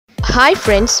Hi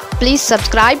friends, please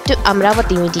subscribe to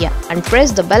Amaravathi Media and press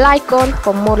the bell icon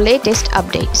for more latest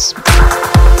updates.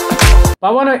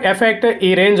 Pawan effect ఈ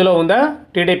రేంజ్లో ఉందా?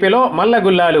 టీడీపీలో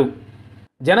మల్లగుల్లాలు.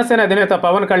 జనసేన అధినేత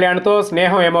పవన్ కళ్యాణ్తో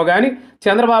స్నేహం ఏమో గాని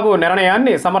చంద్రబాబు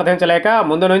నిర్ణయాన్ని సమర్థించలేక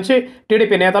ముందు నుంచి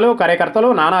టీడీపీ నేతలు కార్యకర్తలు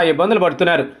నానా ఇబ్బందులు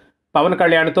పడుతున్నారు. పవన్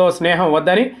కళ్యాణ్తో స్నేహం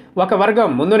వద్దని ఒక వర్గం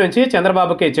ముందు నుంచి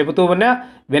చంద్రబాబుకి చెబుతూ ఉన్నా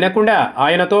వినకుండా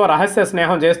ఆయనతో రహస్య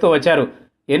స్నేహం చేస్తూ వచ్చారు.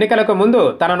 ఎన్నికలకు ముందు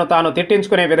తనను తాను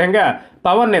తిట్టించుకునే విధంగా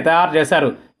పవన్ని తయారు చేశారు.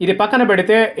 ఇది పక్కన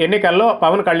పెడితే ఎన్నికల్లో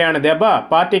పవన్ కళ్యాణ్ దెబ్బ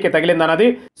పార్టీకి తగిలిందన్నది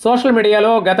సోషల్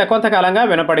మీడియాలో గత కొంతకాలంగా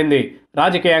వినపడింది.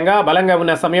 రాజకీయంగా బలంగా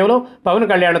ఉన్న సమయంలో పవన్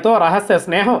కళ్యాణ్తో రహస్య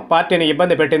స్నేహం పార్టీని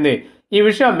ఇబ్బంది పెట్టింది. ఈ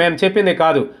విషయం మేం చెప్పింది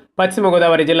కాదు. పశ్చిమ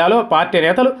గోదావరి జిల్లాలో పార్టీ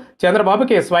నేతలు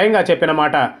చంద్రబాబుకి స్వయంగా చెప్పిన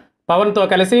మాట. పవన్తో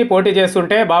కలిసి పోటీ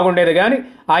చేస్తుంటే బాగుండేది గాని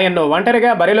ఆయన్ను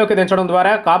ఒంటరిగా బరిలోకి దించడం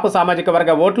ద్వారా కాపు సామాజిక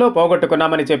వర్గ ఓట్లు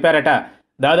పోగొట్టుకున్నామని చెప్పారట.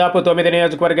 దాదాపు 9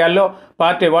 నియోజకవర్గాల్లో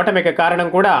పార్టీ ఓటమికి కారణం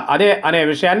కూడా అదే అనే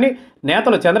విషయాన్ని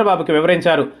నేతలు చంద్రబాబుకి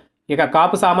వివరించారు. ఇక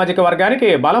కాపు సామాజిక వర్గానికి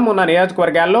బలం ఉన్న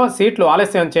నియోజకవర్గాల్లో సీట్లు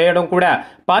ఆలస్యం చేయడం కూడా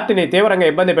పార్టీని తీవ్రంగా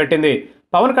ఇబ్బంది పెట్టింది.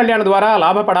 పవన్ కళ్యాణ్ ద్వారా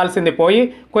లాభపడాల్సింది పోయి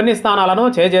కొన్ని స్థానాలను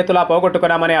చేజేతులా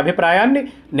పోగొట్టుకున్నామనే అభిప్రాయాన్ని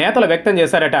నేతలు వ్యక్తం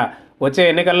చేశారట. వచ్చే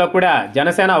ఎన్నికల్లో కూడా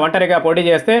జనసేన ఒంటరిగా పోటీ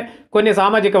చేస్తే కొన్ని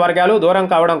సామాజిక వర్గాలు దూరం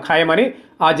కావడం ఖాయమని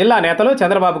ఆ జిల్లా నేతలు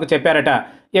చంద్రబాబుకు చెప్పారట.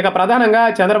 ఇక ప్రధానంగా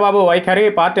చంద్రబాబు వైఖరి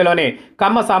పార్టీలోని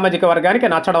కమ్మ సామాజిక వర్గానికి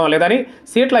నచ్చడం లేదని,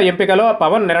 సీట్ల ఎంపికలో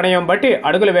పవన్ నిర్ణయం బట్టి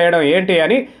అడుగులు వేయడం ఏంటి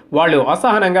అని వాళ్ళు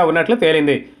అసహనంగా ఉన్నట్లు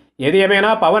తేలింది. ఏది ఏమైనా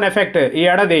పవన్ ఎఫెక్ట్ ఈ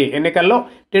ఏడాది ఎన్నికల్లో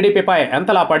టీడీపీపై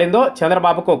ఎంతలా పడిందో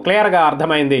చంద్రబాబుకు క్లియర్గా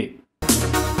అర్థమైంది.